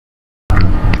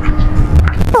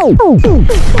Ay,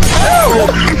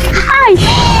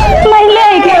 my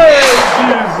leg.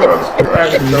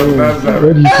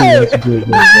 Where do you think to do it?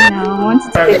 I want to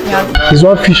take me out. There's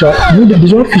one fish.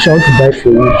 There's one fish I want to buy for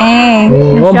you.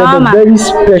 One but very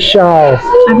special.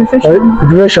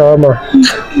 Shawarma.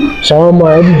 Shawarma,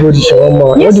 everybody shawarma.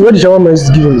 Yes. What the shawarma is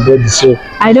giving the body, so.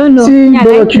 I don't know. See,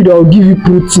 barbecue that will give you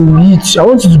protein, eat. I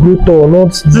want you to go tall,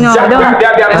 not. No, I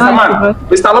don't.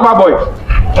 Mr. Lover Boy,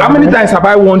 how many times have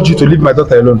I warned you to leave my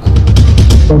daughter alone?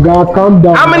 Oh God, calm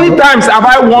down. How many times have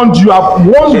I warned you? I've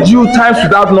warned you times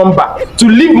without number to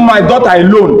leave my daughter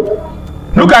alone.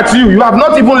 Look at you. You have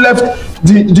not even left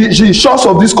the shores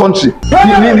of this country.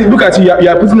 Look at you. You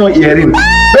are putting on earring.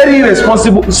 Very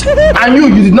irresponsible. And you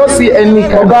did not see any.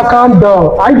 Oh God, calm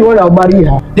down. I the one that marry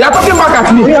her. You are talking back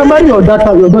at me. I marry your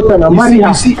daughter. Your daughter, now marry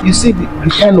her. You see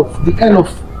the kind of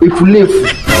if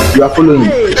you are following.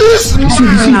 You see.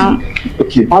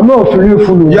 Okay. I'm not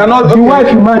following. You are not. The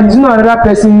wife you marry is not another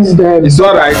person's. It's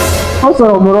all right. What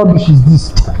sort of rubbish is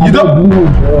this? You don't.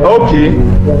 Okay.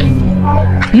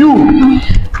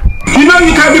 You know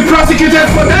you can be prosecuted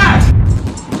for that.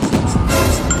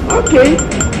 Okay.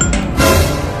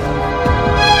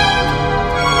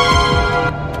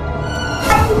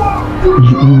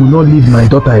 You will not leave my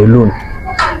daughter alone.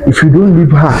 If you don't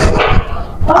leave her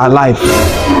alive,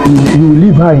 you will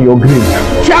leave her in your grave.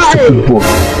 Stupid boy.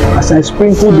 As I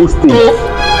sprinkle this thing,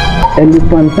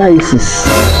 elephantiasis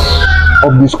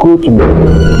of the scrotum.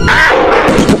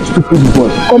 Stupid boy.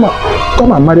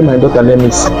 Come and marry my daughter, let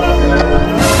me see.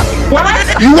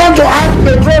 You want to add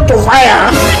petrol to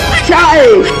fire?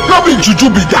 Chai! Not be juju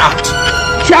be that.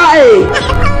 Chai!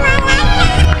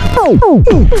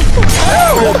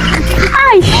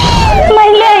 Ay, my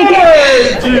leg.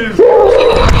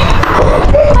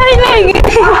 My leg.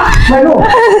 My lord.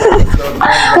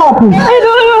 What happened? I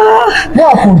don't know. What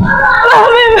happened?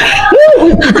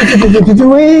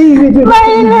 My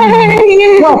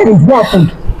leg. What happened?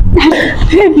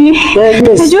 Baby,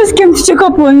 Yes. I just came to check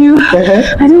up on you.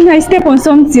 I don't know, I step on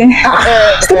something.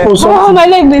 Step on something. Oh, my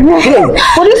leg, baby. Hey,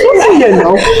 but there's nothing here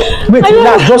now. Wait,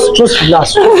 relax. Just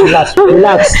relax.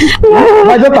 Relax.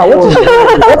 My daughter,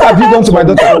 what have you done to my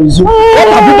daughter? What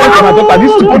have you done to my daughter?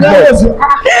 This stupid boy.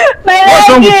 My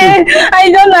leg.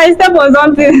 I don't know, I step on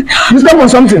something. You step on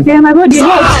something? Yeah, my body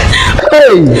hurt.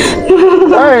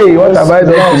 Hey, what have I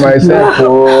done to myself?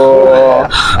 Oh.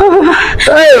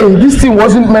 Hey, this thing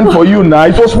wasn't meant for you now.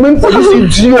 It was meant for this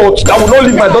idiot that will not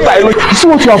leave my daughter alone. You see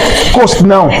what you have cost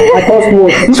now? I cost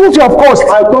what? You see what you have cost?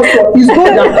 I cost what? It's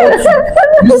not that cost.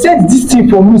 You said this thing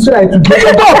for me so that I could get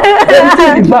it up. Then you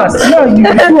take the bus. Now you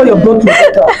see what you've done to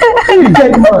your daughter. Hey,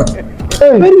 dead man.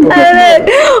 Hey,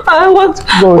 I want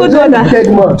cold water. Dead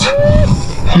man.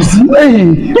 You see?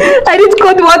 Hey. I need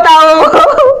cold water.